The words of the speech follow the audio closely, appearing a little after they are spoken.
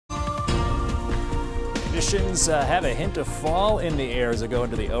conditions have a hint of fall in the air as we go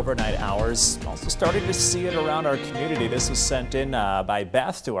into the overnight hours. Also starting to see it around our community. This was sent in by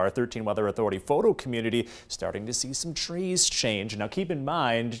Beth to our 13 Weather Authority photo community. Starting to see some trees change. Now keep in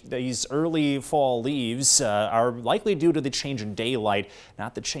mind these early fall leaves are likely due to the change in daylight,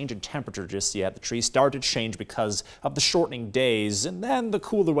 not the change in temperature just yet. The trees start to change because of the shortening days, and then the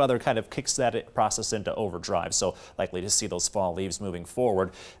cooler weather kind of kicks that process into overdrive. So likely to see those fall leaves moving forward.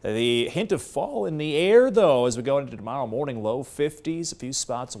 The hint of fall in the air, though, as we go into tomorrow morning, low 50s, a few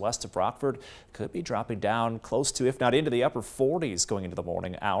spots west of Rockford. Could be dropping down close to, if not into the upper 40s going into the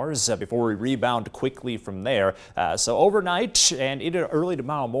morning hours before we rebound quickly from there. So overnight and into early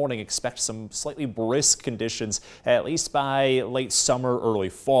tomorrow morning, expect some slightly brisk conditions, at least by late summer, early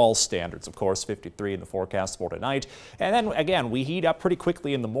fall standards. Of course, 53 in the forecast for tonight. And then again, we heat up pretty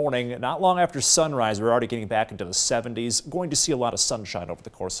quickly in the morning. Not long after sunrise, we're already getting back into the 70s. Going to see a lot of sunshine over the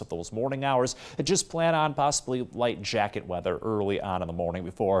course of those morning hours. Just plan on possibly light jacket weather early on in the morning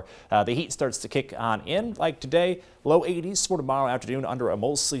before the heat starts to kick on in. Like today, low 80s for tomorrow afternoon under a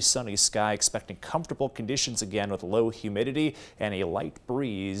mostly sunny sky, expecting comfortable conditions again with low humidity and a light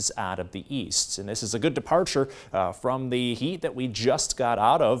breeze out of the east. And this is a good departure from the heat that we just got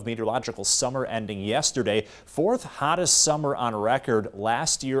out of. Meteorological summer ending yesterday. Fourth hottest summer on record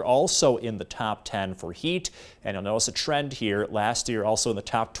last year, also in the top 10 for heat. And you'll notice a trend here. Last year also in the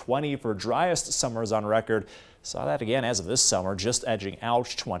top 20 for driest summers on record. Saw that again as of this summer, just edging out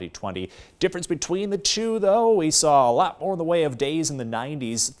 2020. Difference between the two, though, we saw a lot more in the way of days in the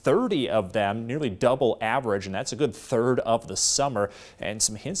 90s, 30 of them, nearly double average, and that's a good third of the summer. And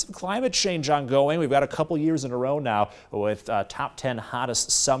some hints of climate change ongoing. We've got a couple years in a row now with top 10 hottest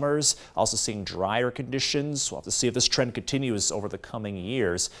summers, also seeing drier conditions. We'll have to see if this trend continues over the coming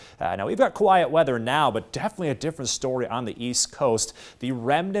years. Now, we've got quiet weather now, but definitely a different story on the East Coast. The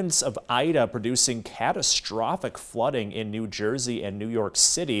remnants of Ida producing catastrophic flooding in New Jersey and New York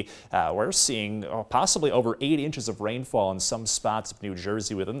City. We're seeing possibly over 8 inches of rainfall in some spots of New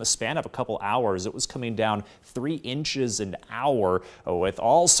Jersey within the span of a couple hours. It was coming down 3 inches an hour with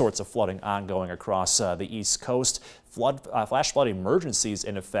all sorts of flooding ongoing across the East Coast. Flash flood emergencies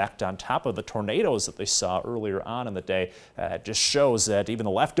in effect on top of the tornadoes that they saw earlier on in the day. It just shows that even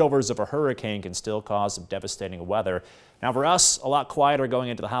the leftovers of a hurricane can still cause some devastating weather. Now for us, a lot quieter going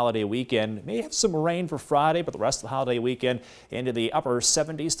into the holiday weekend. May have some rain for Friday, but the rest of the holiday weekend into the upper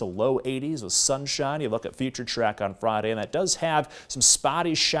 70s to low 80s with sunshine. You look at Future Track on Friday, and that does have some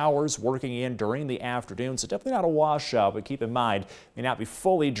spotty showers working in during the afternoon, so definitely not a washout, but keep in mind, may not be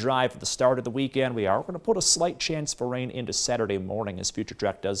fully dry for the start of the weekend. We are going to put a slight chance for rain into Saturday morning, as Future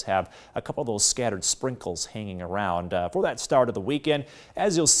Track does have a couple of those scattered sprinkles hanging around for that start of the weekend.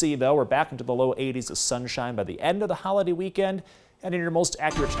 As you'll see, though, we're back into the low 80s of sunshine by the end of the holiday weekend. And in your most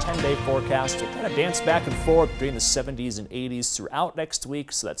accurate 10-day forecast, we'll kind of dance back and forth between the 70s and 80s throughout next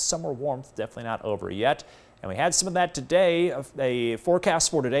week, so that summer warmth definitely not over yet. And we had some of that today. A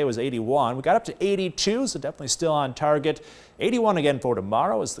forecast for today was 81. We got up to 82, so definitely still on target. 81 again for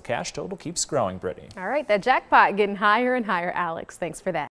tomorrow as the cash total keeps growing, Brittany. All right, that jackpot getting higher and higher, Alex. Thanks for that.